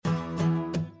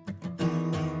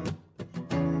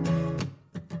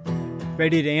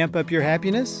Ready to amp up your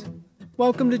happiness?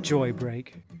 Welcome to Joy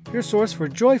Break, your source for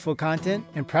joyful content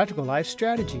and practical life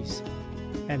strategies.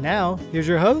 And now, here's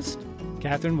your host,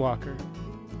 Katherine Walker.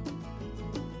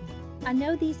 I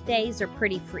know these days are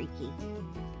pretty freaky.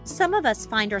 Some of us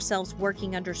find ourselves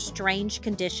working under strange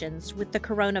conditions with the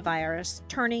coronavirus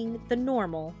turning the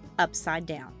normal upside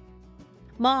down.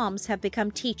 Moms have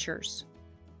become teachers.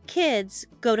 Kids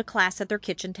go to class at their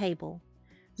kitchen table.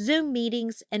 Zoom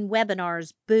meetings and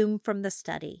webinars boom from the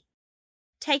study.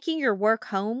 Taking your work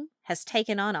home has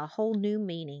taken on a whole new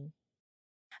meaning.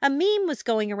 A meme was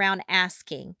going around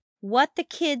asking what the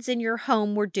kids in your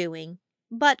home were doing,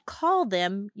 but call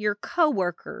them your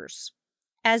coworkers,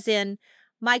 as in,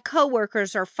 my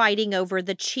coworkers are fighting over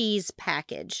the cheese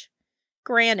package.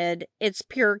 Granted, it's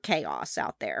pure chaos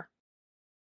out there.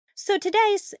 So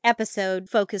today's episode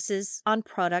focuses on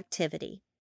productivity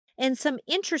and some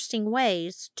interesting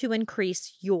ways to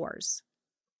increase yours.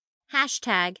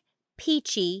 Hashtag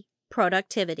Peachy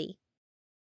Productivity.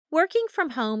 Working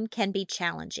from home can be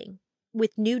challenging,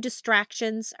 with new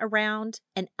distractions around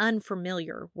and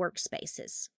unfamiliar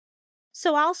workspaces.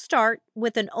 So I'll start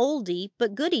with an oldie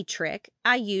but goodie trick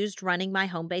I used running my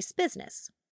home-based business.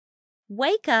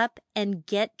 Wake up and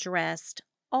get dressed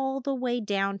all the way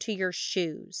down to your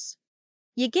shoes.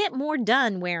 You get more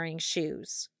done wearing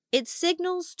shoes. It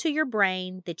signals to your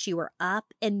brain that you are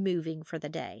up and moving for the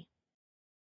day.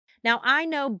 Now, I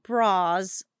know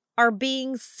bras are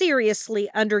being seriously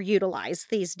underutilized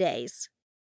these days,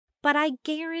 but I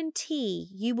guarantee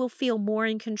you will feel more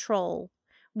in control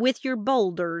with your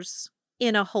boulders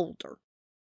in a holder.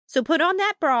 So put on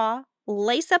that bra,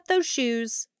 lace up those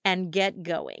shoes, and get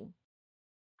going.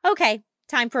 Okay,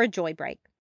 time for a joy break.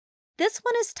 This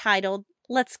one is titled,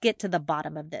 Let's Get to the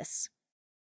Bottom of This.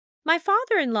 My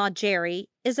father-in-law, Jerry,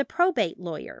 is a probate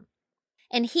lawyer,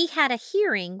 and he had a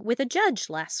hearing with a judge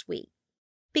last week.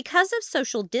 Because of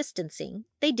social distancing,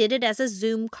 they did it as a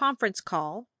Zoom conference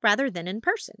call rather than in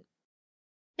person.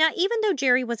 Now, even though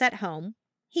Jerry was at home,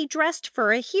 he dressed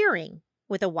for a hearing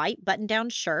with a white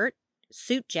button-down shirt,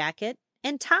 suit jacket,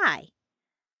 and tie.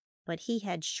 But he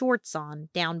had shorts on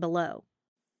down below.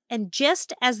 And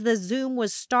just as the Zoom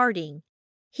was starting,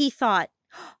 he thought,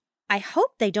 I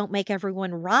hope they don't make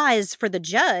everyone rise for the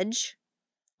judge.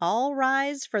 All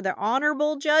rise for the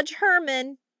Honorable Judge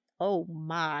Herman. Oh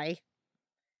my.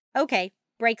 Okay,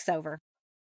 break's over.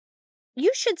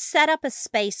 You should set up a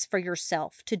space for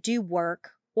yourself to do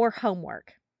work or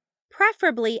homework,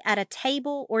 preferably at a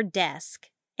table or desk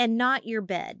and not your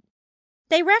bed.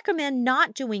 They recommend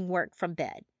not doing work from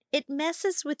bed. It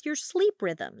messes with your sleep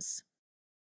rhythms.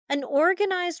 An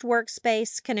organized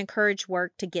workspace can encourage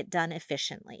work to get done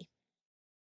efficiently.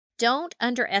 Don't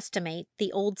underestimate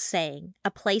the old saying, a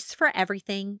place for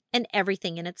everything and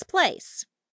everything in its place.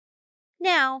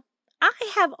 Now, I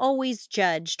have always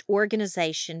judged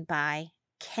organization by,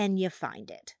 can you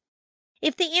find it?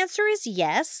 If the answer is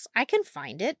yes, I can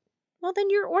find it, well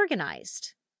then you're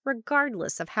organized,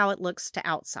 regardless of how it looks to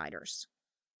outsiders.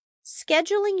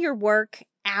 Scheduling your work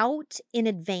out in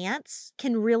advance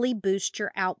can really boost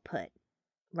your output.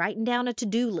 Writing down a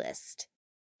to-do list.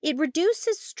 It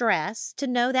reduces stress to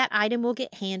know that item will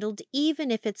get handled even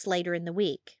if it's later in the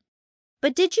week.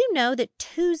 But did you know that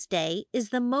Tuesday is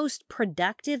the most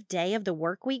productive day of the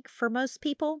work week for most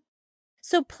people?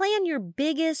 So plan your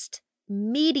biggest,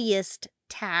 meatiest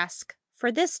task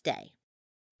for this day.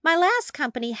 My last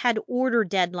company had order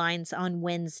deadlines on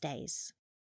Wednesdays,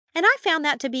 and I found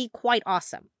that to be quite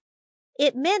awesome.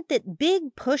 It meant that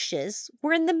big pushes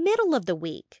were in the middle of the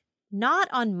week, not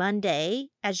on Monday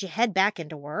as you head back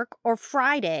into work or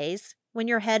Fridays when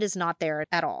your head is not there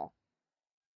at all.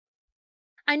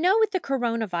 I know with the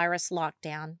coronavirus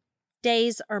lockdown,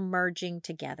 days are merging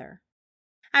together.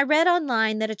 I read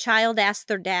online that a child asked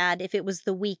their dad if it was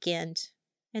the weekend,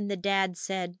 and the dad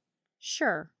said,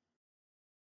 sure.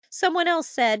 Someone else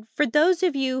said, for those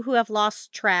of you who have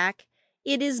lost track,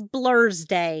 it is Blur's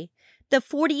Day, the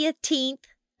 40th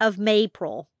of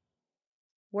April.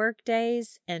 Work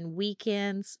days and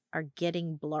weekends are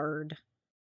getting blurred.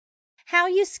 How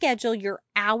you schedule your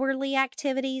hourly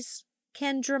activities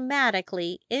can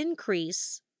dramatically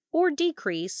increase or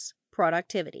decrease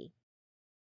productivity.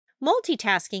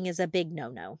 Multitasking is a big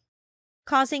no-no,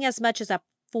 causing as much as a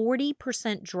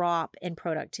 40% drop in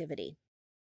productivity.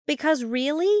 Because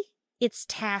really, it's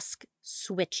task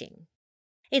switching.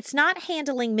 It's not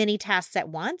handling many tasks at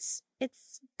once.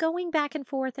 It's going back and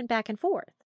forth and back and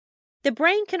forth. The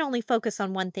brain can only focus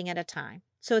on one thing at a time,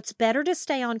 so it's better to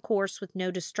stay on course with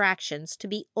no distractions to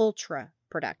be ultra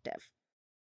productive.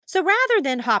 So rather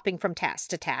than hopping from task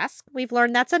to task, we've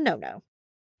learned that's a no-no.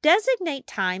 Designate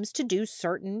times to do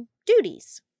certain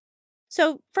duties.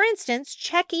 So, for instance,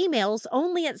 check emails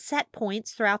only at set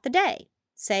points throughout the day,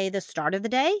 say the start of the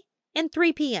day and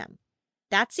 3 p.m.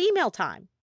 That's email time.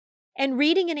 And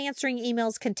reading and answering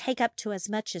emails can take up to as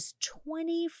much as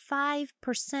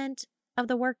 25% of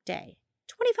the workday.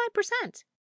 25%.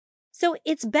 So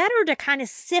it's better to kind of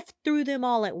sift through them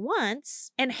all at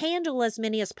once and handle as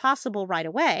many as possible right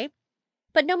away.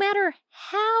 But no matter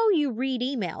how you read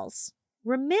emails,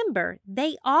 remember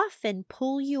they often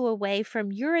pull you away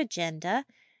from your agenda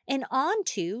and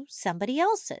onto somebody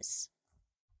else's.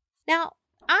 Now,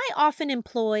 I often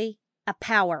employ a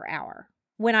power hour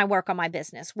when I work on my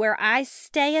business, where I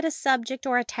stay at a subject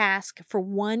or a task for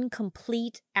 1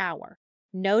 complete hour.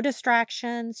 No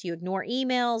distractions, you ignore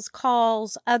emails,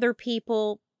 calls, other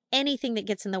people, anything that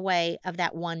gets in the way of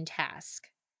that one task.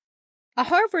 A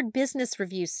Harvard Business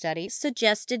Review study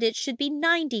suggested it should be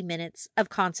 90 minutes of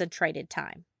concentrated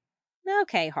time.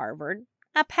 Okay, Harvard,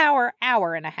 a power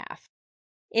hour and a half.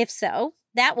 If so,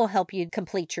 that will help you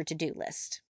complete your to-do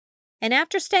list. And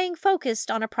after staying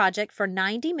focused on a project for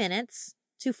 90 minutes,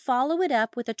 to follow it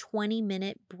up with a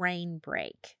 20-minute brain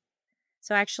break.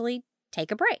 So actually, take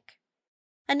a break.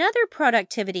 Another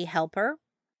productivity helper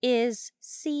is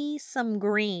see some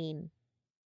green.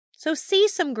 So see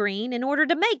some green in order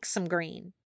to make some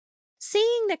green.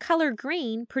 Seeing the color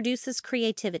green produces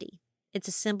creativity. It's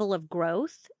a symbol of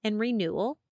growth and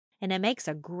renewal, and it makes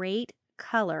a great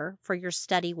color for your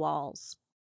study walls.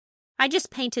 I just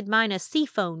painted mine a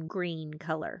seafoam green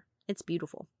color. It's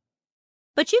beautiful.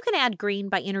 But you can add green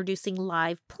by introducing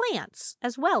live plants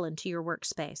as well into your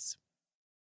workspace.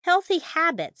 Healthy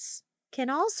habits can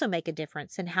also make a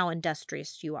difference in how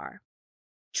industrious you are.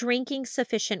 Drinking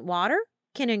sufficient water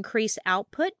can increase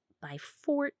output by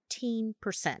 14%.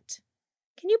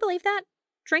 Can you believe that?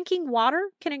 Drinking water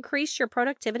can increase your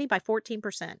productivity by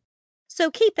 14%. So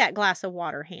keep that glass of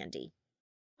water handy.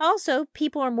 Also,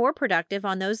 people are more productive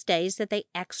on those days that they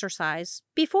exercise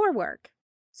before work.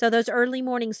 So those early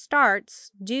morning starts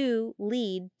do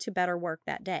lead to better work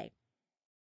that day.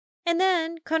 And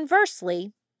then,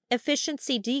 conversely,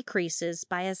 efficiency decreases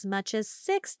by as much as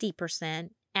 60%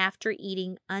 after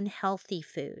eating unhealthy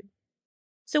food.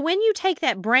 So when you take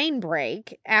that brain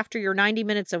break after your 90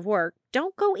 minutes of work,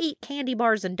 don't go eat candy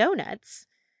bars and donuts.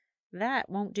 That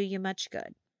won't do you much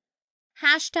good.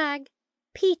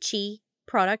 #Peachy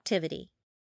productivity.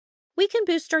 We can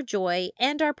boost our joy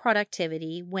and our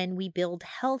productivity when we build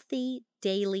healthy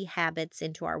daily habits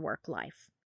into our work life.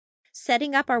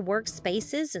 Setting up our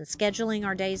workspaces and scheduling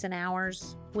our days and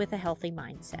hours with a healthy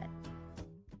mindset.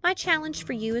 My challenge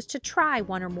for you is to try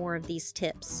one or more of these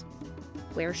tips.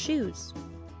 Wear shoes.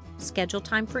 Schedule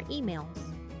time for emails.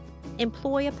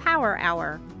 Employ a power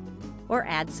hour. Or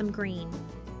add some green.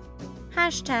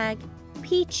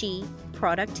 #Peachy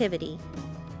productivity.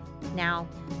 Now,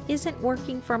 isn't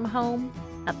working from home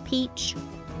a peach?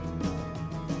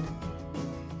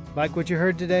 Like what you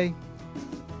heard today?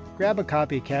 Grab a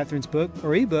copy of Catherine's book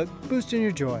or ebook, Boosting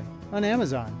Your Joy, on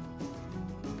Amazon.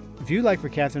 If you'd like for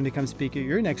Catherine to come speak at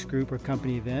your next group or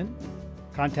company event,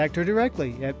 contact her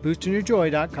directly at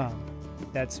boostingyourjoy.com.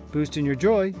 That's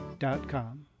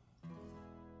boostingyourjoy.com.